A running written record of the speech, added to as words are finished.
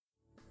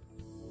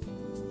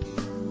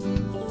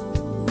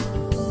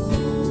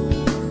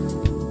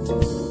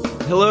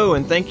Hello,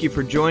 and thank you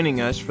for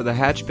joining us for the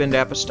Hatchbend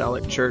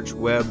Apostolic Church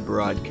web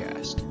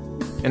broadcast.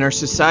 In our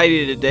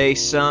society today,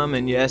 some,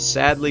 and yes,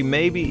 sadly,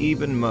 maybe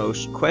even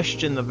most,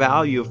 question the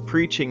value of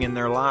preaching in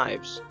their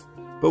lives.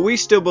 But we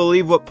still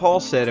believe what Paul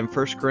said in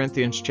 1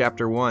 Corinthians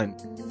chapter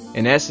 1.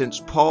 In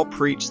essence, Paul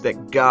preached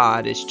that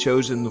God has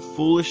chosen the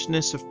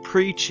foolishness of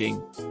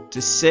preaching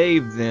to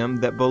save them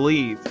that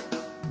believe.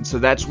 And so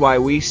that's why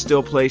we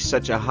still place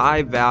such a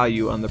high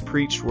value on the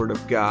preached word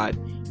of God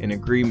in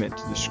agreement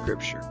to the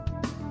Scripture.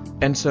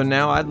 And so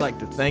now I'd like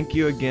to thank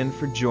you again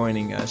for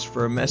joining us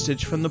for a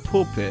message from the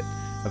pulpit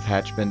of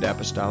Hatchbend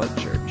Apostolic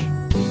Church.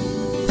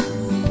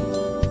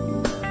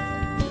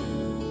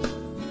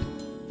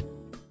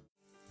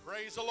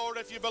 Praise the Lord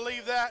if you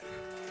believe that.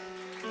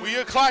 Will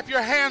you clap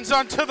your hands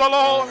unto the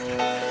Lord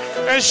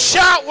and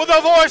shout with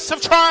a voice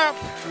of triumph?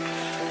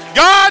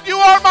 God, you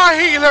are my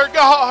healer,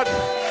 God.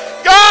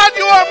 God,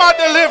 you are my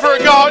deliverer,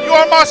 God. You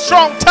are my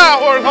strong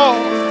tower,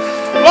 Lord.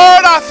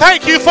 Lord, I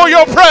thank you for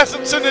your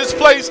presence in this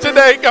place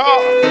today, God.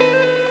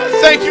 I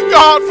thank you,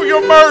 God, for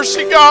your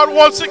mercy, God,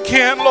 once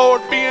again, Lord,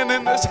 being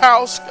in this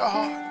house,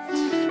 God.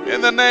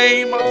 In the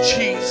name of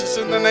Jesus,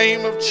 in the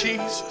name of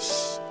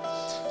Jesus.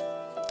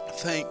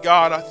 Thank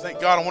God, I thank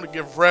God. I want to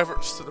give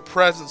reverence to the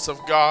presence of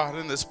God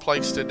in this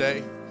place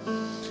today.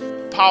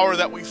 The power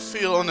that we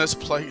feel in this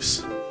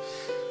place.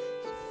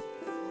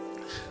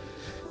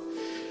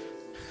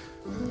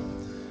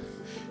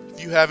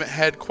 If you haven't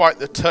had quite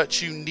the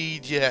touch you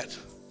need yet,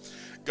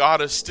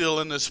 God is still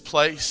in this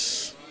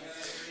place.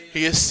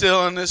 He is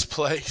still in this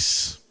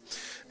place.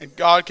 And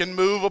God can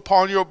move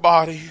upon your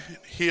body and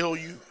heal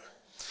you.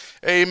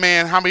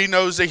 Amen. How many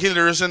knows the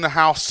healer is in the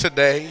house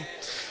today?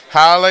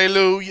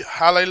 Hallelujah.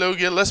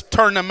 Hallelujah. Let's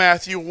turn to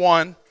Matthew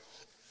 1.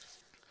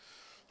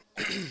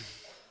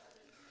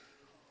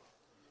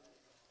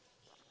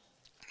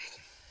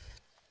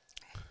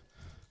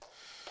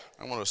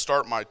 I want to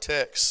start my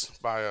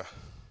text by a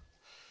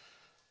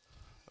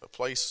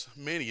place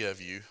many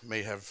of you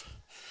may have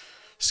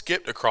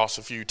skipped across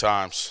a few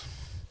times,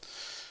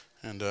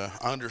 and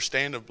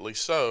understandably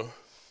so.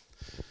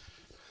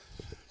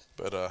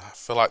 But I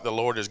feel like the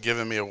Lord has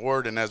given me a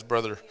word, and as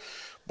Brother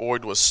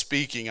Boyd was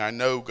speaking, I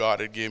know God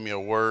had given me a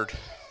word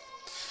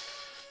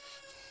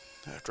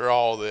after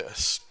all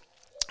this.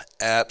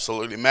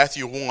 Absolutely.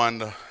 Matthew 1,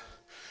 the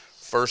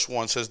verse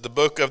 1 says, "The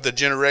book of the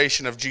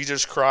generation of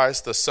Jesus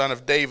Christ, the son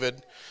of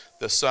David,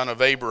 the son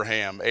of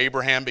Abraham.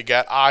 Abraham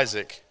begat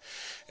Isaac,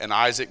 and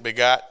Isaac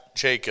begat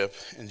Jacob,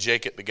 and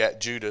Jacob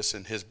begat Judas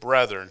and his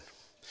brethren.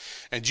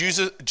 And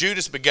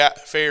Judas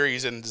begat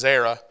Phares and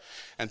Zerah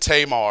and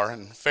Tamar,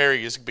 and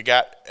Phares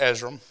begat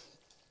Esrom,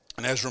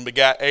 and Esrom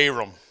begat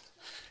Aram."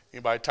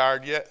 Anybody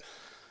tired yet?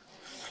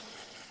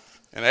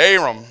 "And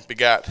Aram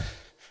begat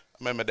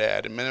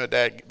Amminadab, and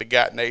Amminadab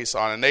begat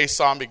Nason, and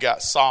Nason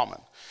begat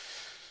Salmon.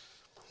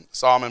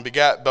 Salmon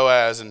begat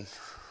Boaz and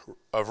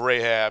of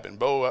Rahab, and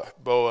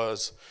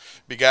Boaz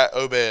begat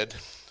Obed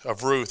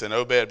of Ruth, and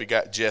Obed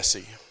begat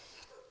Jesse."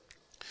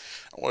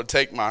 I want to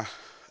take my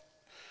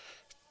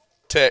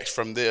text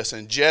from this.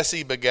 "And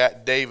Jesse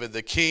begat David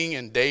the king,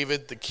 and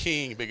David the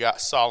king begat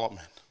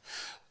Solomon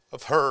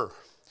of her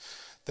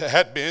that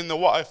had been the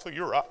wife of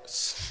Uriah."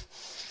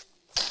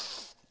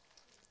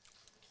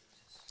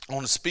 I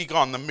want to speak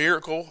on the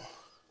miracle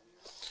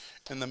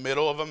in the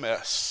middle of a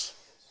mess.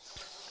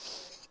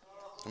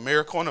 A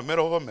miracle in the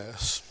middle of a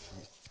mess.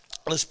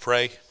 Let's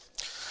pray.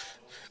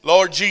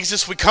 Lord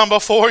Jesus, we come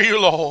before you,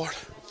 Lord.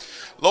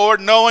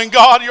 Lord, knowing,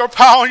 God, your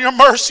power and your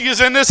mercy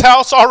is in this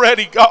house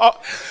already, God.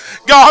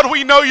 God,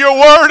 we know your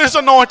word is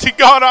anointed,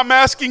 God. I'm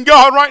asking,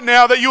 God, right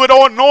now that you would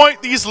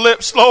anoint these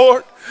lips,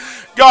 Lord.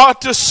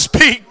 God, to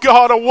speak,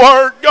 God, a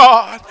word,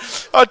 God.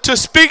 To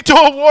speak to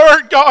a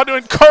word, God, to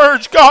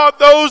encourage, God,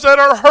 those that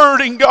are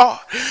hurting, God.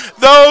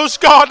 Those,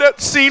 God, that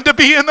seem to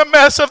be in the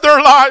mess of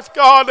their life,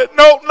 God, that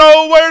don't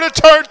know where to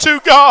turn to,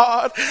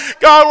 God.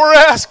 God, we're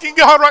asking,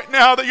 God, right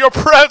now that your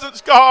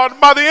presence, God,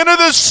 by the end of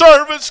this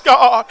service,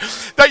 God,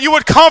 that you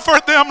would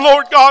comfort them,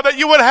 Lord God, that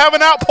you would have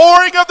an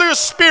outpouring of your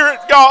Spirit,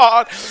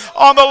 God,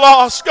 on the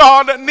lost,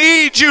 God, that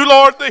need you,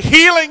 Lord, the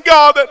healing,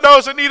 God, that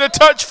doesn't need a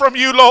touch from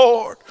you,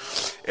 Lord.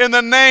 In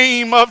the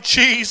name of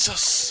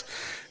Jesus.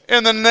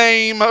 In the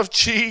name of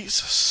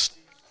Jesus.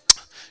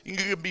 You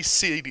can be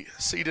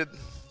seated.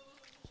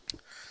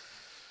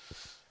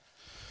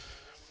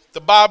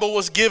 The Bible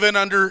was given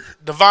under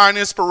divine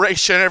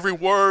inspiration. Every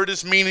word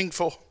is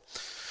meaningful.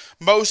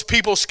 Most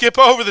people skip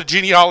over the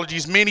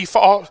genealogies. Many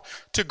fail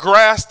to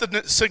grasp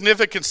the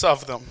significance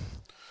of them.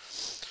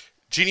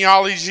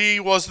 Genealogy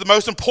was the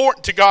most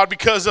important to God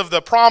because of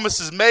the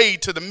promises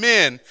made to the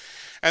men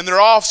and their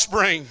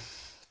offspring.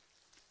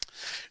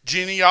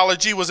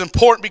 Genealogy was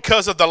important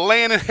because of the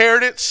land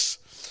inheritance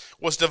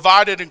was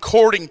divided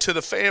according to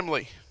the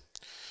family.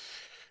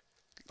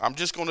 I'm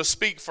just going to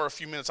speak for a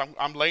few minutes.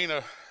 I'm laying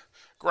a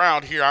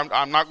ground here.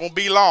 I'm not going to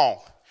be long.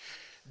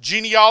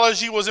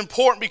 Genealogy was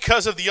important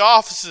because of the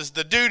offices,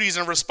 the duties,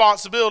 and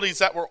responsibilities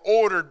that were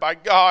ordered by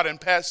God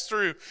and passed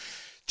through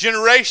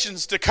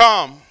generations to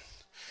come.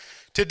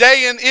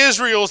 Today in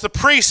Israel, the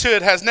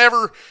priesthood has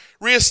never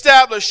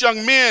reestablished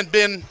young men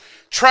been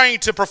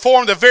trained to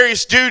perform the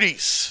various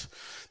duties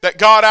that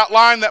God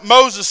outlined that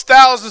Moses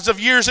thousands of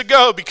years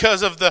ago,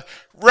 because of the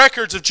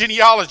records of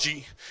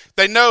genealogy,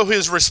 they know he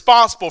is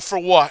responsible for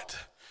what?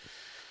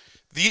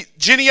 The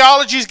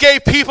genealogies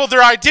gave people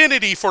their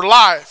identity for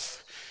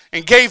life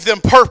and gave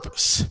them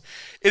purpose.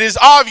 It is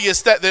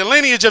obvious that the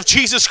lineage of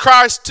Jesus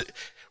Christ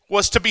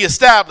was to be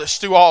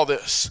established through all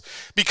this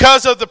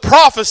because of the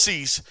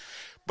prophecies.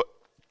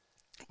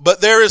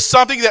 But there is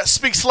something that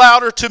speaks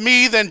louder to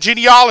me than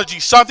genealogy,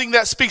 something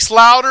that speaks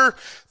louder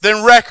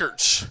than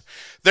records.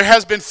 There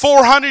has been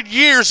 400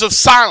 years of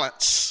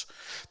silence.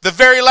 The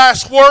very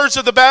last words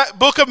of the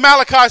book of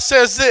Malachi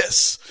says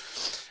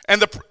this,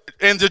 and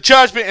the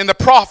judgment and the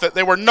prophet,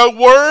 there were no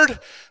word,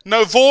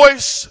 no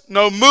voice,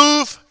 no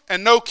move,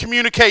 and no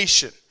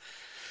communication.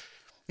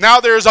 Now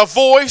there is a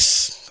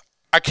voice.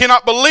 I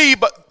cannot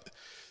believe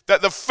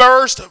that the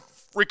first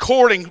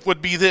recording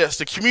would be this.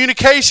 The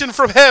communication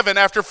from heaven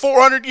after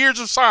 400 years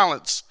of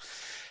silence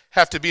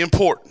have to be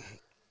important.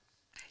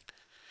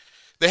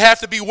 They have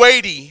to be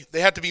weighty.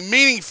 They have to be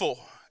meaningful.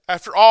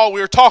 After all,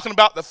 we are talking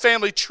about the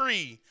family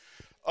tree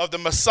of the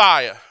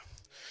Messiah,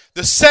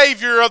 the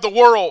Savior of the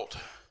world,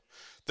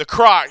 the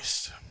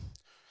Christ.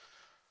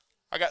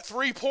 I got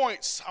 3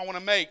 points I want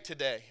to make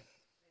today.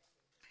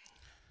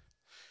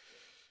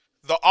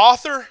 The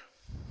author,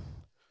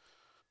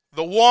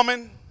 the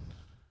woman,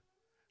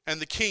 and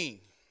the king.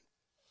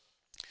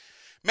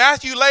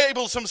 Matthew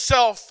labels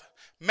himself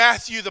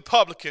Matthew the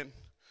publican,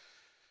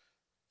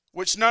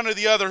 which none of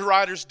the other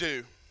writers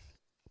do.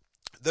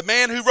 The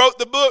man who wrote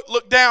the book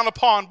looked down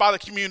upon by the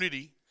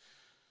community.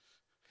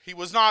 He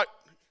was not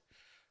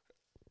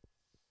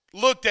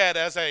looked at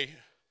as a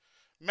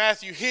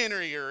Matthew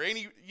Henry or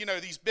any,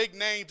 these big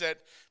names that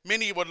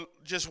many would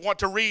just want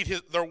to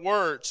read their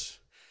words.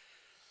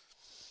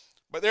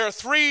 But there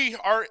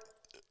are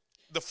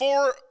the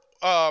four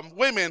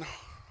women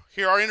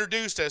here are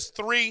introduced as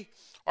three,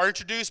 are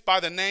introduced by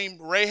the name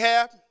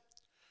Rahab,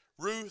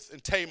 Ruth,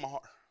 and Tamar.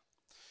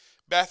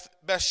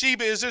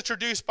 Bathsheba is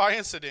introduced by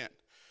incident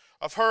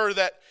of her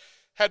that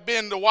had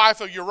been the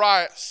wife of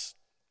Urias.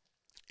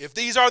 If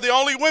these are the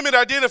only women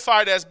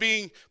identified as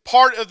being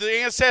part of the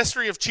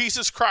ancestry of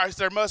Jesus Christ,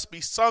 there must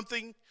be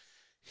something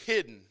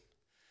hidden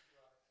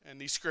in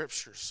these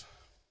scriptures.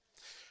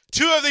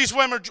 Two of these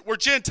women were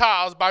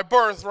Gentiles by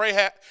birth,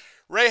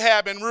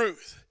 Rahab and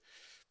Ruth.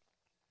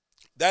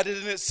 That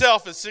in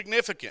itself is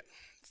significant.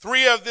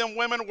 Three of them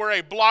women were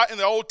a blot in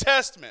the Old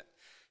Testament.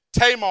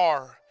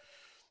 Tamar,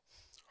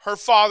 her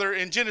father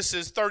in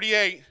Genesis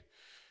 38,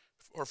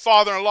 her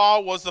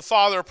father-in-law was the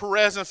father of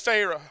Perez and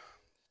Pharaoh.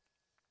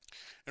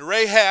 And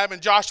Rahab in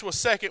Joshua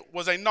 2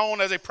 was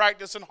known as a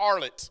practicing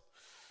harlot.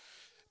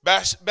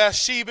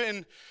 Bathsheba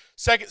in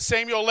 2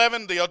 Samuel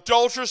 11, the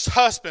adulterous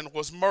husband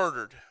was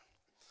murdered.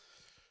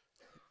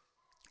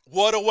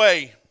 What a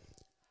way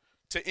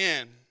to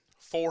end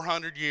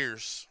 400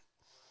 years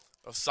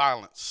of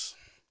silence.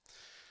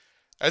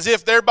 As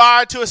if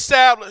thereby to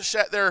establish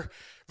at their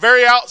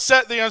very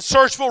outset the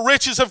unsearchable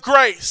riches of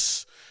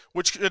grace,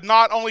 which could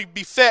not only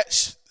be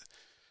fetched,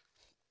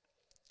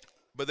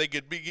 but they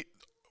could be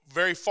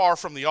very far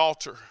from the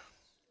altar.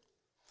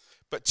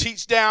 But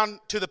teach down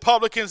to the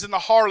publicans and the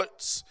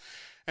harlots,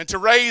 and to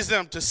raise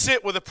them to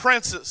sit with the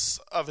princes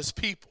of his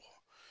people.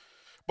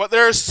 But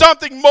there is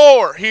something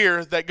more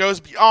here that goes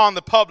beyond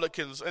the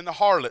publicans and the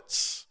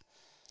harlots.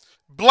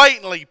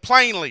 Blatantly,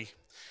 plainly,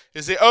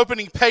 is the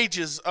opening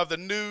pages of the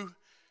New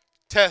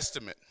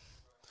Testament.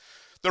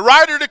 The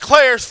writer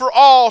declares for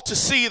all to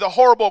see the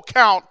horrible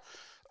account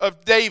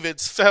of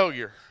David's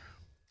failure.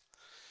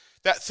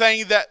 That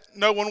thing that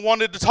no one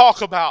wanted to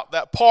talk about,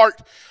 that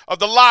part of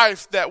the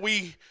life that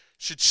we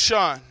should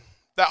shun.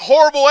 That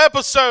horrible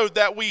episode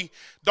that we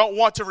don't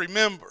want to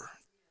remember.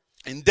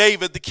 And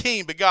David the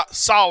king begot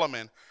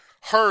Solomon,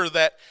 her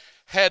that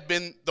had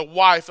been the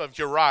wife of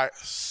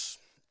Urias.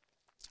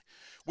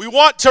 We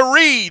want to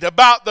read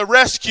about the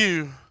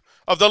rescue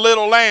of the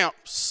little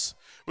lambs.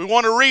 We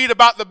want to read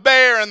about the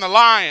bear and the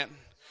lion.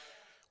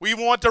 We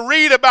want to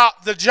read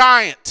about the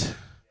giant.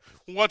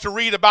 We want to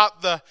read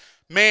about the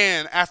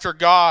man after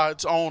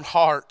God's own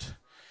heart.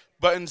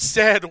 But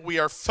instead we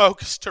are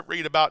focused to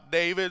read about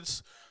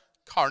David's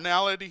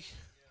carnality,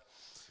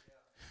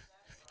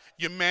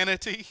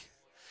 humanity,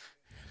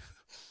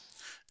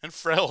 and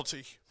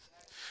frailty.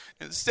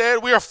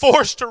 Instead, we are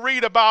forced to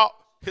read about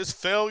his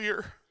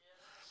failure.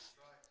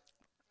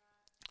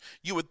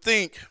 You would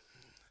think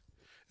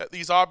that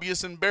these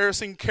obvious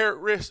embarrassing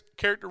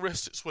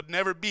characteristics would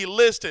never be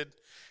listed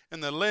in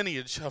the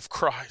lineage of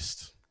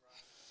Christ.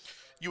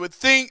 You would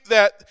think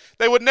that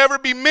they would never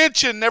be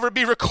mentioned, never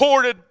be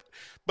recorded,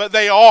 but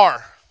they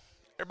are.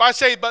 Everybody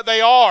say, but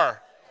they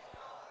are.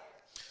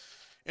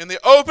 In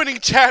the opening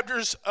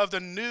chapters of the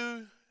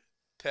New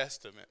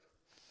Testament,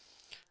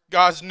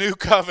 God's new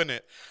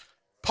covenant,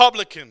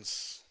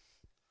 publicans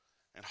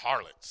and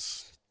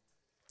harlots,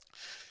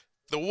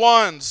 the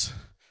ones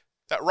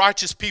that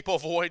righteous people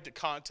avoid to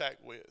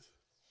contact with,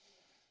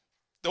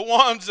 the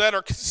ones that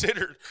are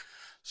considered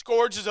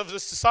scourges of the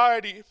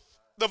society,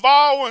 the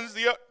vile ones,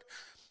 the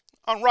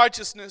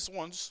unrighteousness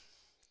ones,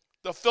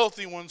 the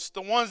filthy ones,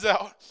 the ones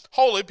that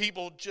holy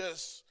people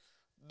just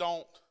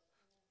don't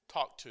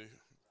talk to.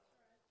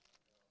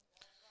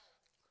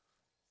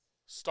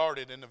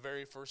 Started in the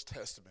very first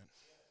Testament.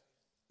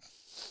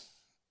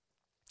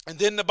 And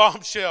then the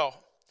bombshell.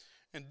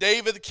 And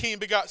David the king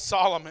begot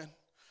Solomon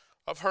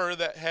of her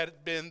that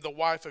had been the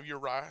wife of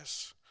Uriah.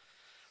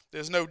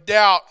 There's no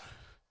doubt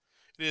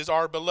it is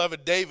our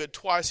beloved David.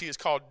 Twice he is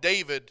called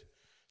David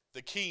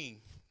the king.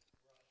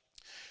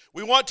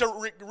 We want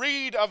to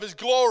read of his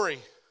glory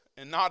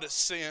and not his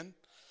sin.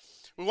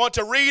 We want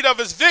to read of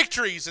his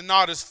victories and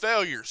not his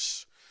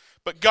failures.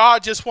 But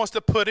God just wants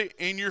to put it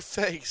in your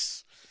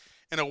face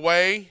in a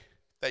way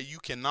that you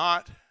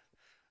cannot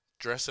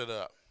dress it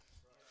up.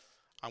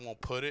 I'm going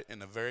to put it in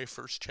the very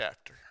first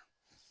chapter.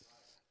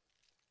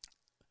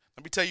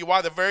 Let me tell you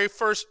why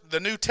the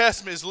New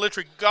Testament is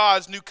literally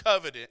God's new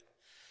covenant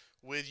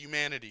with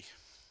humanity.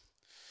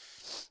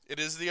 It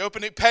is the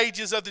opening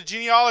pages of the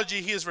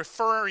genealogy. He is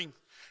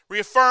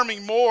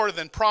reaffirming more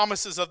than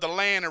promises of the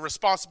land and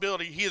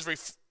responsibility. He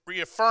is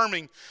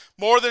reaffirming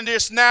more than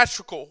just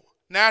natural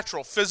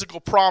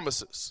physical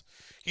promises.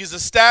 He is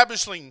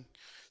establishing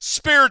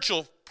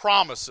spiritual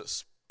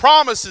promises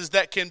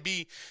that can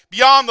be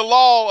beyond the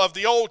law of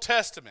the Old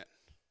Testament.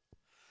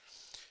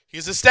 He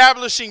is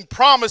establishing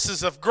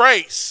promises of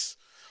grace,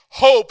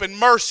 hope, and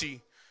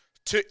mercy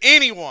to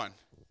anyone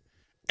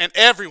and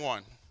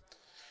everyone.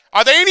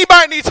 Are there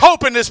anybody that needs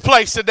hope in this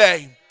place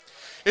today?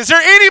 Is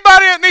there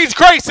anybody that needs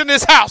grace in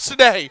this house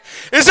today?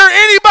 Is there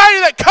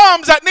anybody that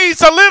comes that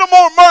needs a little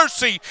more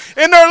mercy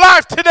in their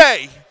life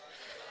today?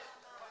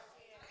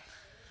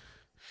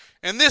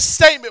 In this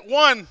statement,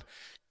 one,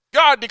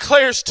 God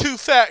declares two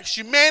facts: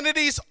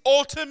 humanity's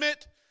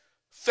ultimate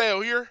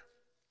failure,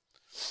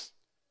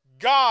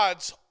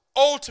 God's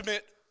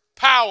ultimate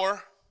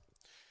power.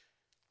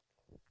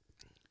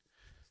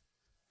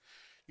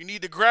 You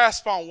need to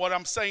grasp on what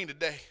I'm saying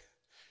today.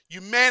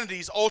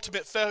 Humanity's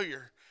ultimate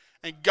failure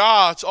and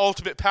God's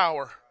ultimate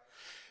power.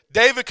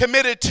 David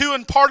committed two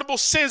unpardonable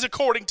sins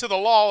according to the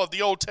law of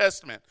the Old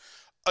Testament: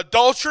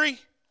 adultery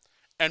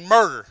and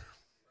murder.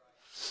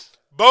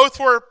 Both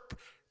were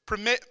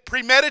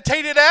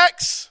premeditated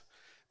acts.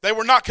 They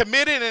were not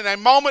committed in a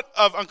moment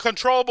of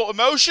uncontrollable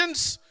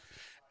emotions.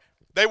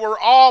 They were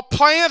all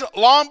planned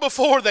long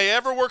before they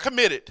ever were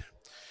committed.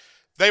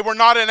 They were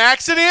not an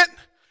accident.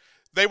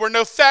 They were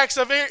no facts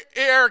of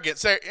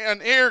arrogance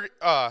and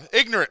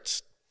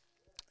ignorance.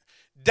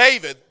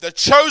 David, the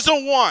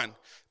chosen one,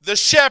 the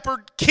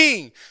shepherd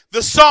king,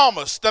 the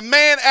psalmist, the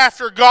man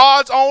after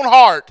God's own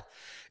heart,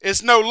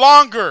 is no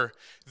longer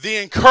the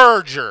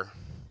encourager.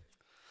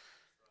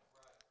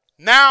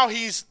 Now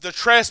he's the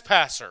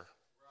trespasser.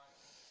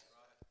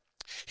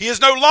 He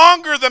is no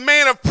longer the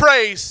man of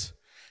praise.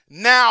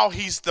 Now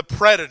he's the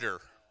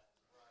predator.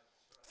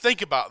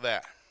 Think about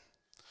that.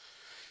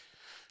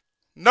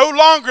 No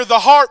longer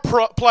the heart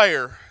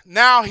player.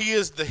 Now he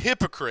is the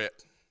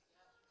hypocrite.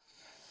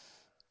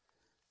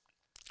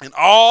 And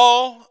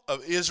all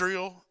of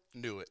Israel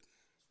knew it.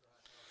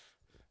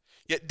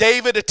 Yet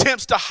David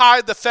attempts to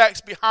hide the facts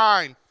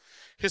behind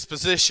his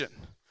position.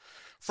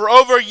 For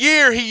over a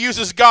year, he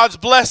uses God's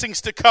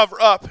blessings to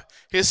cover up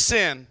his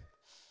sin.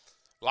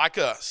 Like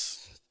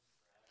us.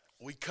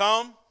 We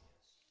come,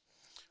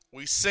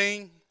 we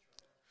sing,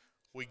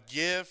 we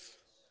give,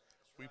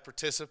 we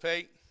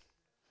participate,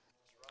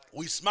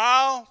 we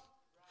smile,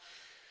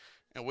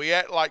 and we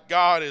act like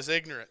God is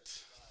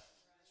ignorant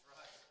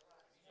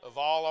of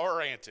all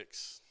our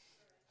antics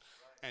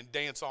and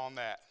dance on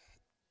that.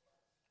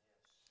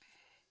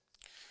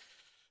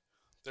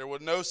 There were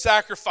no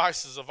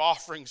sacrifices of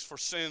offerings for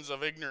sins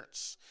of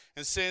ignorance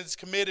and sins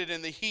committed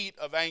in the heat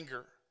of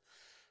anger,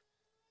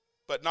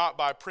 but not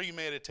by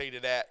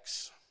premeditated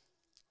acts.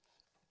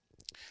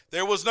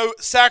 There was no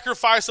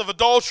sacrifice of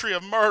adultery,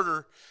 of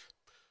murder.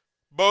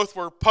 Both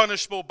were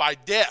punishable by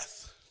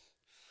death.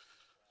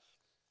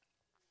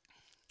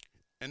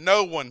 And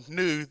no one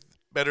knew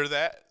better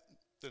that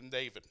than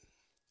David.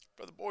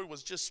 Brother Boyd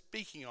was just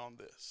speaking on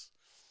this.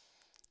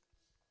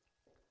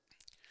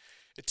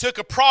 It took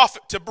a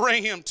prophet to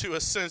bring him to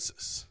his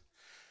senses.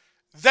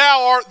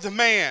 Thou art the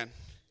man.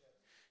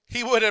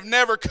 He would have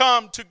never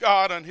come to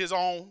God on his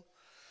own,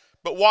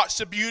 but watched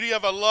the beauty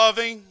of a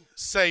loving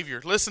Savior.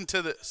 Listen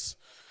to this.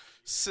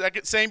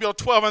 2 Samuel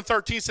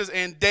 12:13 says,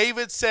 And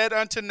David said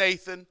unto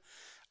Nathan,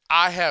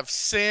 I have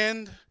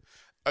sinned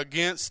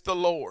against the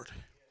Lord.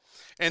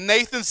 And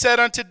Nathan said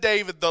unto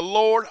David, The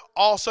Lord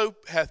also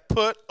hath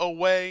put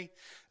away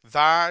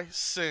thy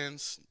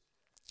sins.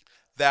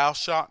 Thou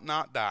shalt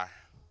not die.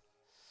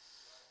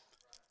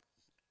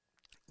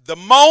 The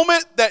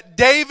moment that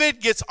David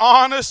gets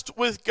honest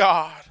with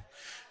God,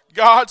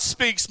 God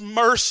speaks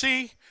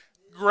mercy,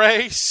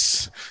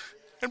 grace,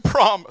 and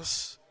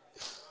promise.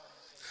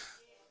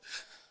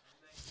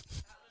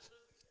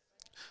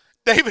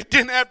 David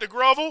didn't have to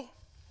grovel.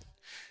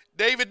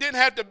 David didn't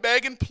have to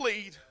beg and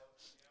plead.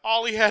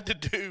 All he had to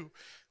do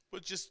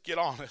was just get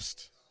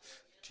honest.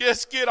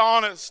 Just get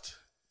honest.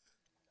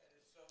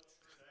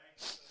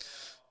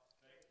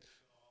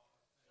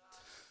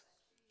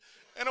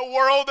 In a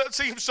world that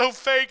seems so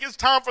fake, it's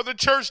time for the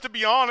church to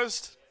be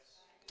honest.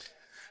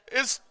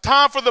 It's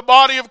time for the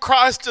body of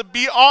Christ to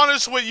be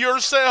honest with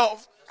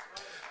yourself.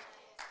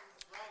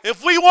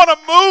 If we want to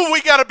move, we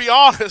got to be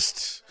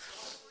honest.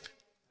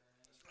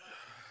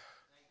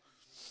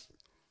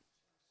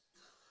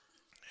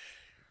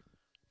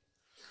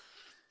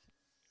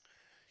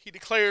 He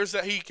declares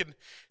that he can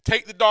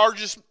take the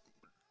darkest,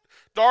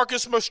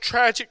 most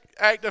tragic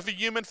act of a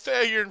human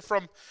failure, and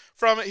from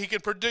it he can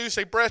produce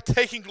a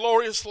breathtaking,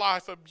 glorious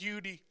life of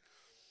beauty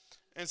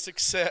and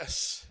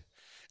success.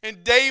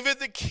 And David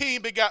the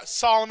king begot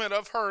Solomon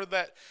of her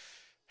that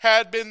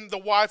had been the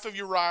wife of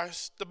Uriah.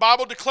 The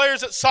Bible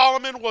declares that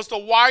Solomon was the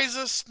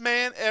wisest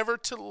man ever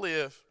to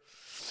live.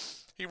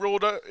 He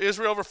ruled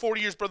Israel over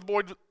 40 years. Brother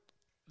Boyd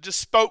just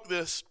spoke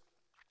this.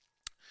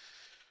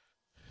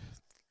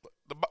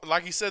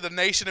 Like he said, the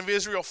nation of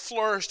Israel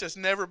flourished as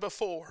never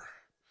before.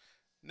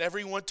 Never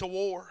even went to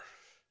war.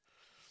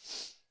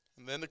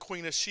 And then the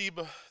Queen of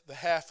Sheba, the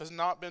half has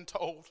not been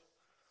told.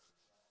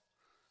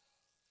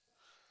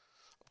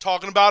 I'm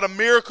talking about a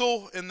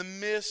miracle in the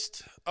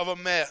midst of a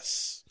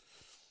mess.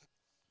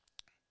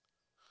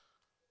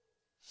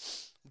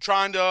 I'm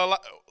trying to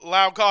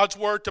allow God's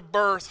word to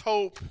birth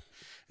hope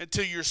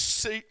into your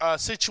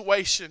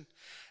situation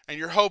and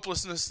your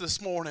hopelessness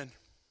this morning.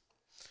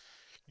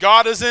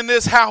 God is in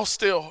this house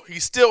still.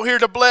 He's still here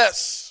to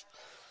bless.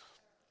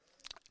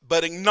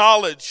 But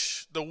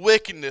acknowledge the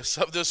wickedness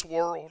of this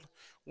world.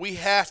 We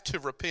have to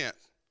repent.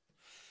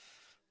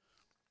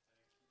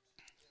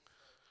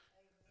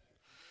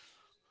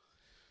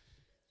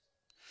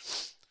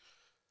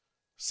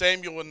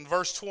 Samuel in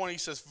verse 20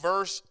 says,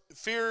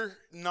 "Fear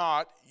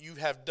not, you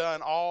have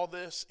done all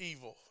this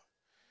evil.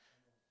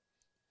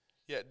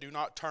 Yet do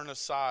not turn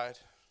aside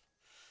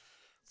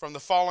from the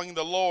following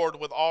the Lord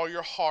with all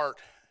your heart.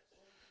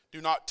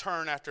 Do not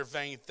turn after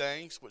vain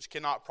things which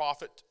cannot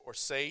profit or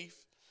save,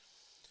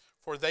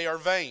 for they are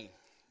vain."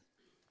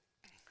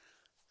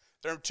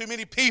 There are too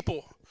many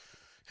people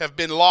have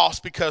been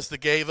lost because they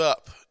gave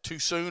up too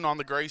soon on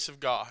the grace of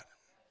God.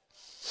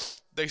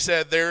 They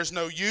said, "There's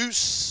no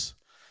use.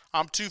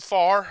 I'm too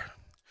far.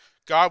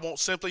 God won't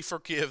simply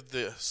forgive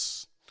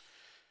this.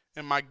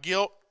 And my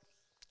guilt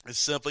is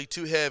simply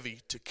too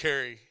heavy to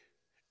carry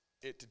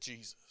it to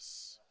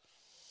Jesus."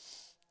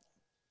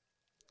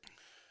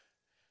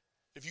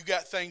 If you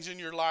got things in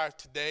your life,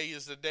 today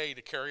is the day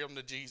to carry them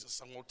to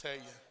Jesus. I'm going to tell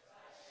you.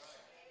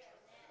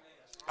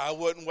 I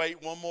wouldn't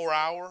wait one more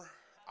hour.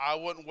 I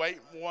wouldn't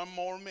wait one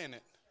more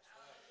minute.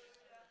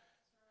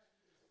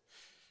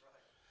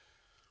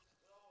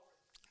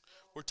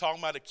 We're talking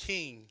about a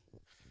king.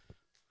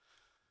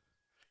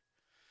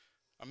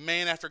 A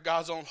man after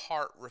God's own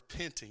heart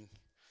repenting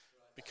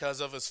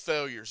because of his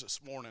failures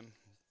this morning.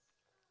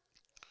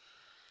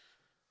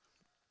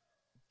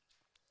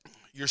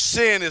 Your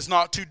sin is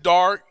not too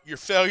dark. Your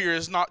failure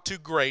is not too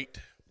great.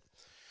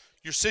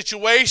 Your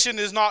situation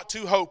is not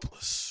too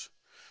hopeless.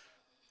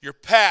 Your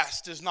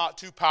past is not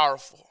too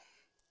powerful.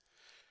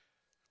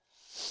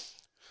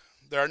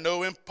 There are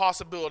no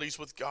impossibilities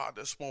with God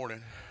this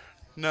morning.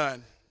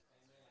 None.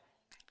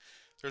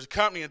 There's a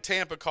company in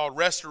Tampa called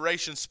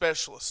Restoration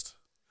Specialist.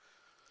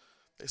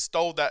 They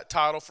stole that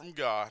title from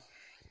God.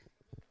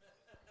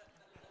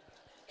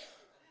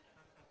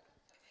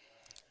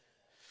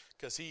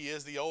 Because he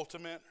is the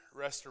ultimate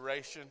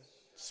restoration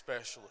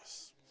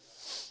specialist.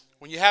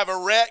 When you have a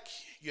wreck,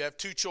 you have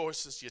two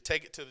choices. You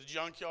take it to the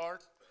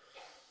junkyard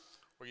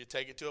or you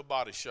take it to a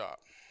body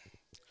shop.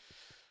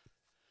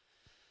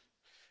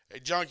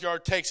 A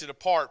junkyard takes it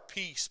apart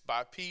piece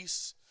by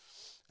piece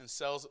and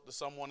sells it to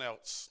someone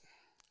else.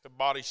 A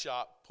body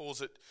shop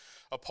pulls it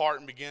apart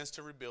and begins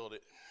to rebuild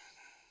it.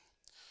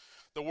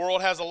 The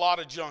world has a lot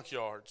of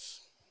junkyards.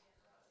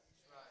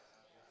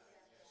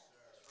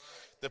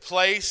 The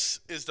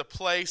place is the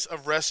place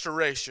of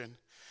restoration.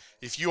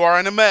 If you are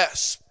in a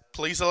mess,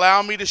 please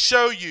allow me to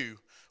show you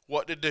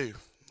what to do.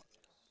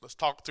 Let's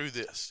talk through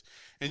this.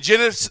 In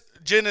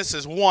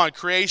Genesis 1,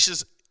 creation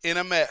is in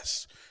a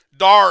mess,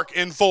 dark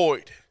and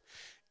void,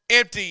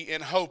 empty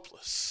and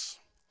hopeless.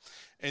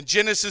 In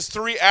Genesis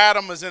 3,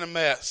 Adam is in a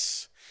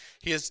mess.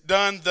 He has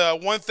done the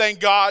one thing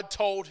God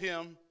told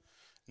him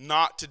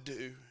not to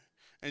do.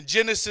 In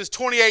Genesis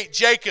 28,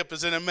 Jacob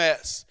is in a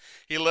mess.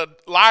 He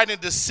lied and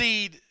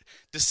deceived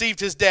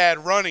his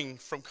dad, running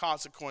from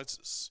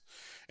consequences.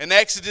 In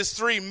Exodus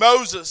 3,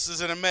 Moses is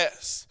in a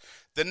mess.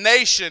 The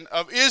nation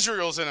of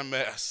Israel is in a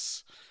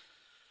mess.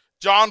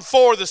 John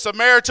 4, the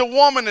Samaritan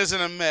woman is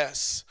in a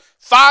mess.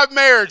 5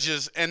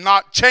 marriages and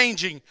not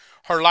changing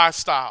her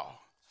lifestyle.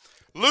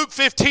 Luke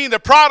 15, the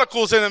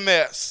prodigal is in a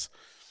mess.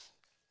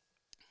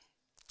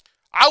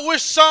 I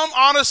wish some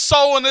honest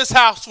soul in this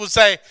house would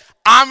say,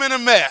 I'm in a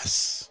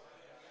mess.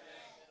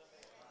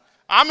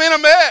 I'm in a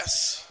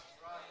mess.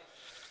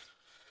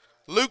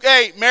 Luke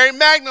 8, Mary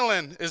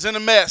Magdalene is in a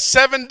mess.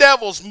 7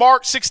 devils.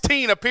 Mark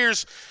 16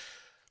 appears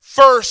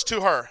first to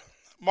her.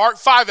 Mark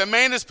 5, a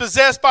man is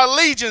possessed by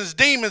legions,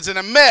 demons, in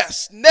a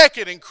mess,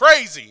 naked and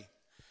crazy.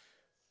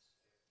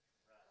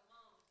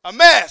 A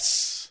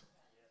mess.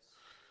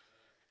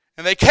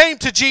 And they came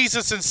to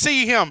Jesus and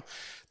see him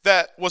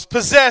that was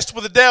possessed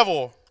with the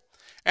devil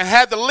and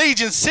had the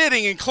legion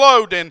sitting and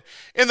clothed and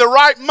in the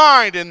right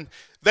mind, and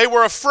they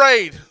were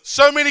afraid.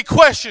 So many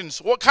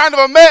questions. What kind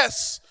of a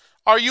mess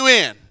are you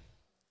in?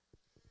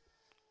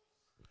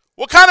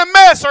 What kind of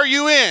mess are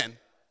you in?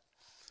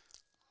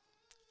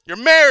 Your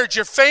marriage,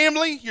 your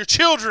family, your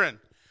children,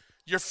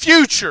 your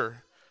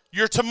future,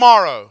 your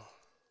tomorrow.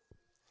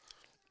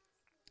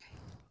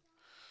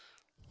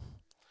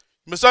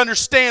 You must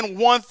understand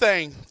one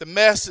thing. The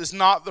mess is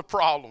not the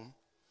problem.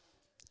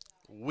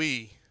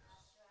 We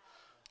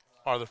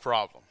are the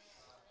problem.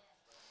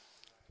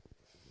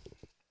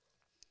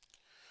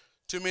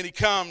 Too many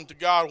come to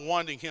God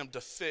wanting him to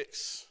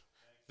fix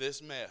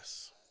this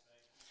mess.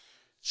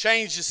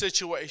 Change the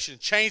situation.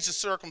 Change the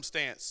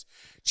circumstance.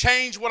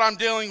 Change what I'm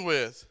dealing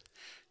with.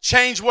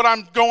 Change what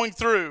I'm going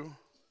through.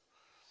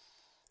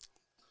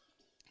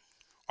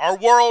 Our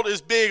world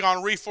is big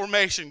on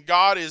reformation.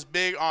 God is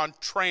big on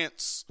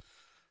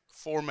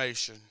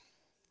transformation.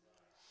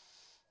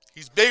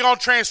 He's big on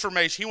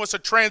transformation. He wants to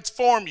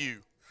transform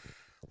you.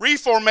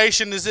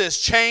 Reformation is this: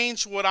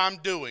 change what I'm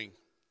doing.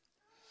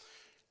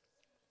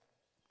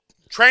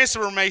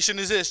 Transformation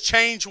is this: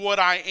 change what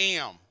I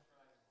am.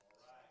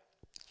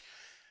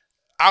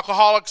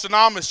 Alcoholics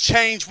Anonymous,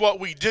 change what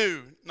we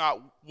do, not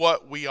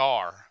what we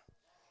are.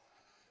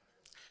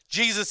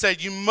 Jesus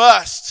said you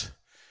must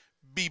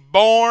be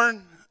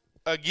born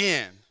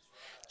again.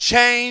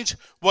 Change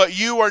what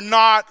you are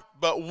not,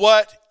 but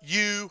what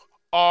you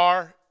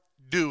are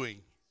doing.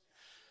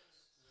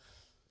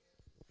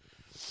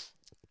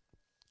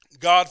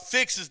 God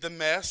fixes the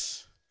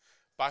mess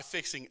by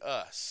fixing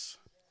us.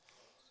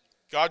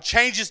 God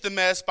changes the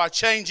mess by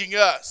changing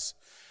us.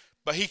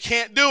 But he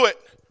can't do it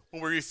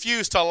when we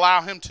refuse to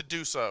allow him to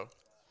do so.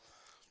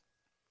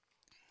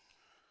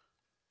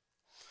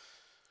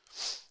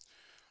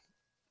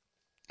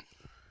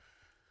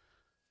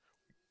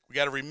 We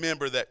got to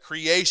remember that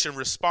creation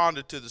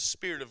responded to the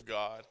Spirit of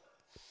God.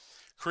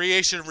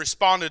 Creation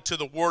responded to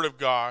the Word of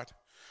God.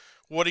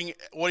 What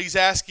he's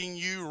asking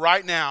you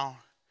right now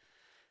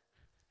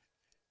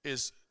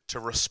is to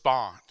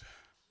respond,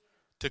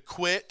 to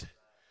quit,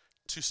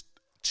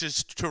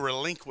 to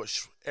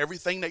relinquish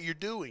everything that you're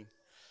doing.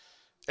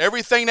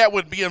 Everything that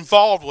would be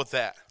involved with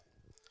that.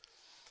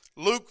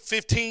 Luke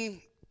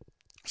 15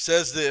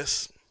 says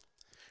this: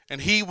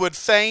 and he would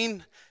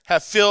fain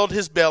have filled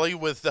his belly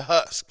with the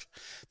husk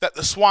that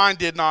the swine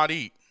did not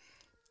eat.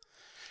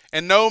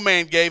 And no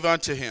man gave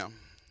unto him.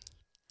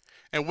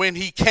 And when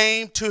he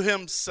came to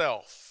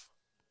himself,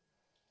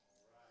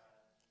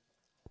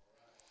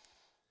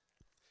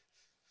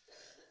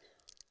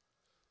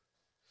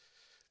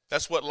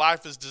 that's what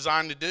life is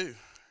designed to do.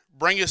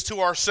 Bring us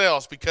to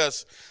ourselves,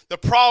 because the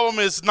problem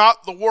is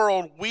not the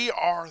world. We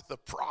are the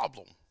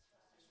problem.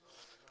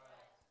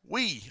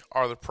 We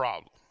are the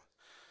problem.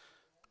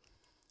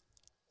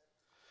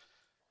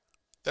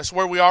 That's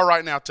where we are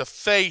right now, to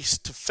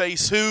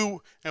face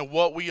who and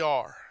what we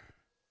are.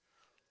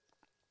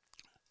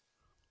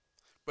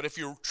 But if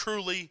you're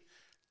truly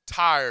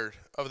tired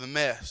of the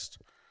mess,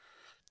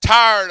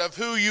 tired of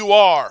who you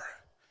are,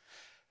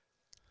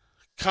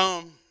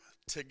 come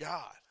to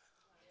God.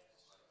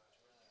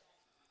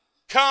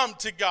 Come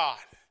to God.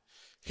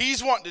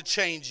 He's wanting to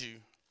change you.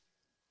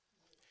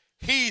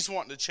 He's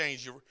wanting to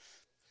change you.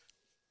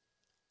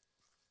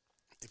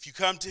 If you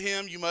come to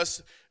him, you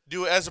must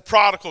do it as a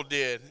prodigal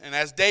did and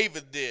as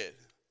David did.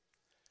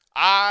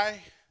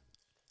 I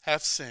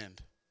have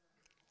sinned,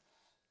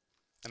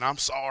 and I'm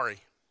sorry.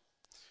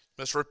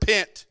 You must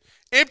repent.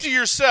 Empty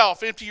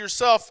yourself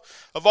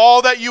of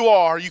all that you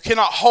are. You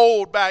cannot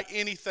hold back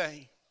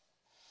anything.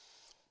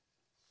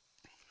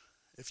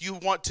 If you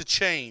want to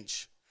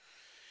change,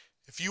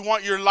 if you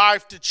want your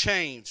life to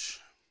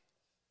change,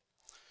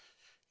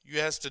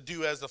 you have to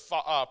do as the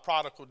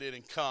prodigal did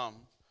and come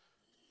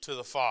to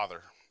the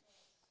Father.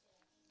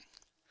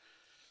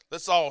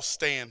 Let's all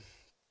stand.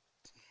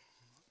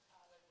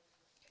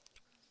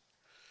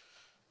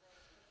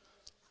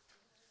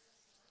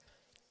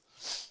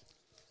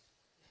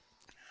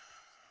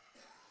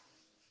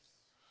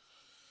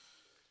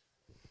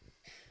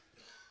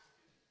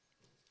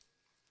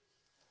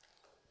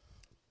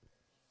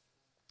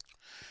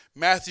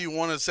 Matthew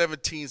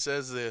 1:17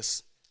 says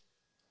this: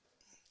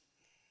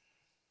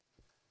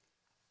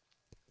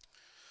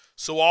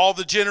 so all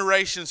the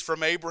generations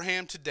from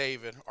Abraham to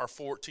David are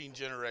 14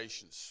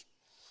 generations.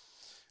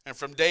 And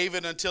from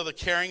David until the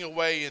carrying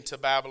away into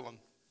Babylon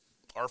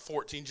are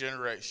 14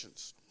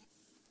 generations.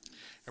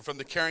 And from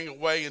the carrying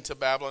away into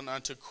Babylon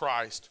unto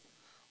Christ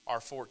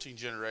are 14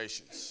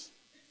 generations.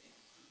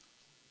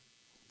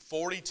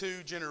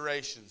 42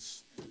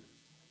 generations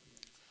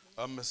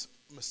of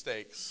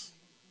mistakes.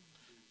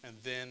 And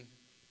then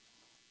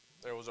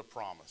there was a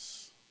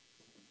promise.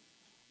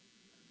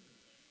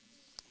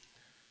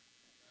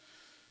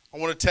 I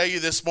want to tell you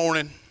this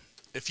morning,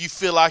 if you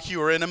feel like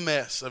you are in a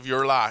mess of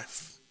your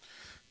life,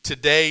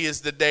 today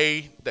is the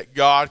day that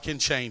God can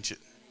change it.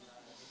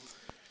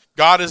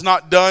 God is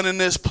not done in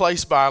this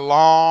place by a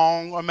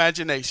long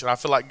imagination. I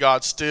feel like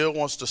God still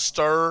wants to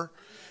stir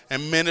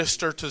and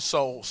minister to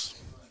souls.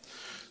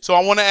 So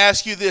I want to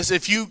ask you this.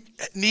 If you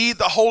need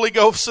the Holy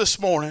Ghost this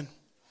morning,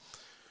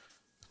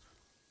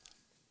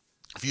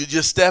 if you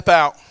just step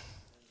out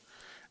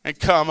and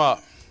come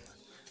up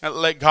and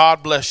let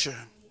God bless you.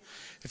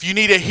 If you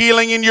need a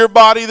healing in your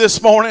body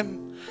this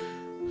morning,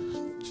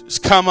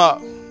 just come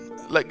up.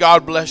 Let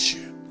God bless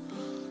you.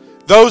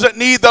 Those that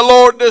need the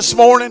Lord this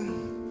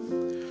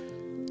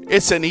morning,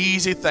 it's an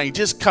easy thing.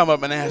 Just come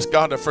up and ask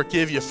God to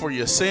forgive you for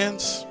your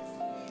sins.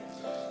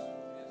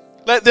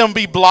 Let them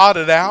be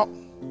blotted out.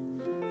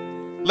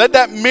 Let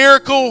that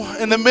miracle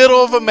in the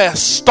middle of a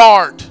mess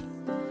start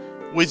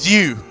with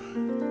you.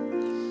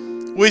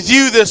 With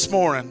you this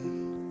morning.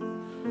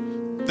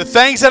 The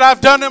things that I've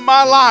done in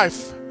my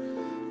life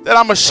that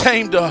I'm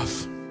ashamed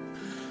of.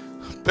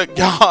 But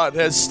God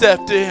has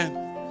stepped in.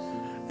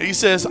 He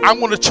says, I'm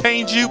going to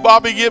change you,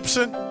 Bobby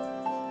Gibson.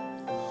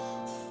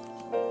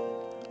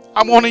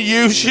 I want to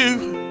use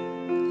you.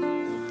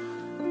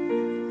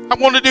 I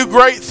want to do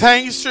great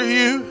things through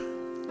you.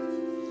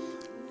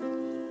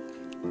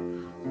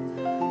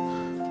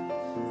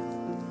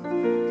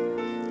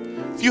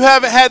 If you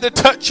haven't had the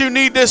touch you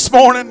need this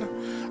morning,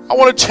 I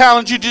want to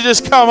challenge you to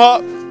just come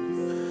up.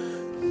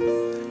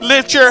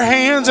 Lift your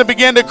hands and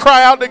begin to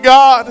cry out to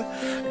God.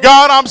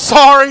 God, I'm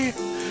sorry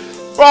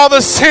for all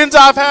the sins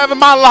I've had in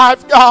my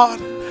life, God.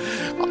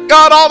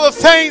 God, all the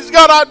things,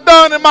 God, I've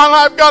done in my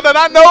life, God, that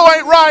I know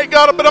ain't right,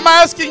 God, but I'm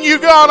asking you,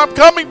 God, I'm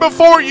coming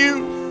before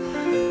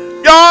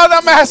you. God,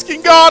 I'm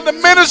asking God to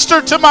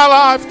minister to my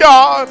life,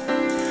 God.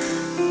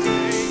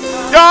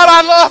 God,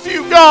 I love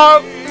you,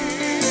 God.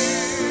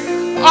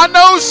 I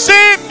know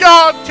sin,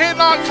 God,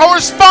 cannot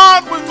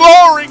correspond with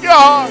glory,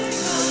 God.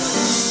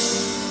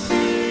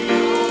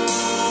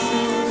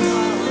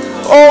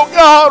 Oh,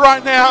 God,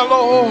 right now,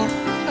 Lord.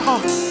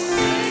 God.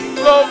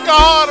 Oh,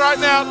 God, right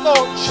now,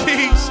 Lord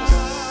Jesus.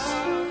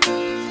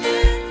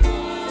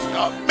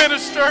 God,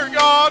 minister,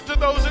 God, to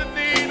those in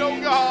need, oh,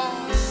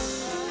 God.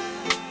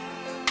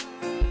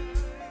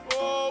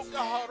 Oh,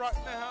 God, right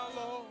now,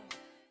 Lord.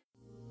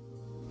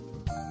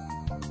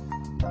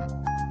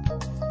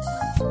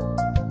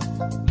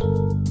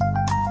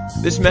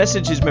 This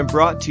message has been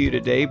brought to you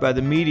today by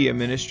the media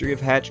ministry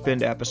of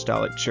Hatchbend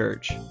Apostolic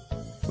Church.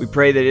 We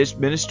pray that it's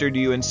ministered to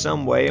you in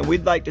some way, and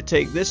we'd like to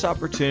take this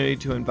opportunity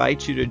to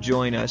invite you to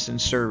join us in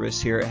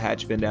service here at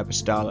Hatchbend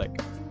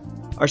Apostolic.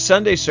 Our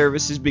Sunday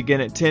services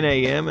begin at 10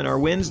 a.m. and our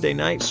Wednesday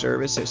night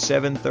service at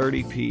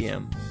 7:30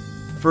 p.m.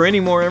 For any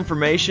more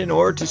information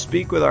or to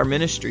speak with our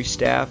ministry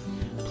staff,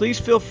 please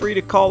feel free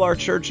to call our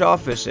church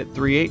office at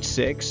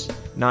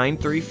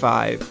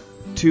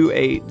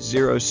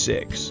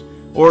 386-935-2806.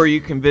 Or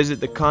you can visit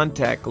the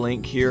contact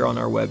link here on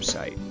our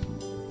website.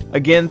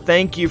 Again,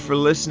 thank you for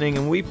listening,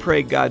 and we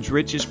pray God's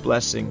richest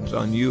blessings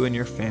on you and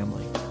your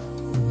family.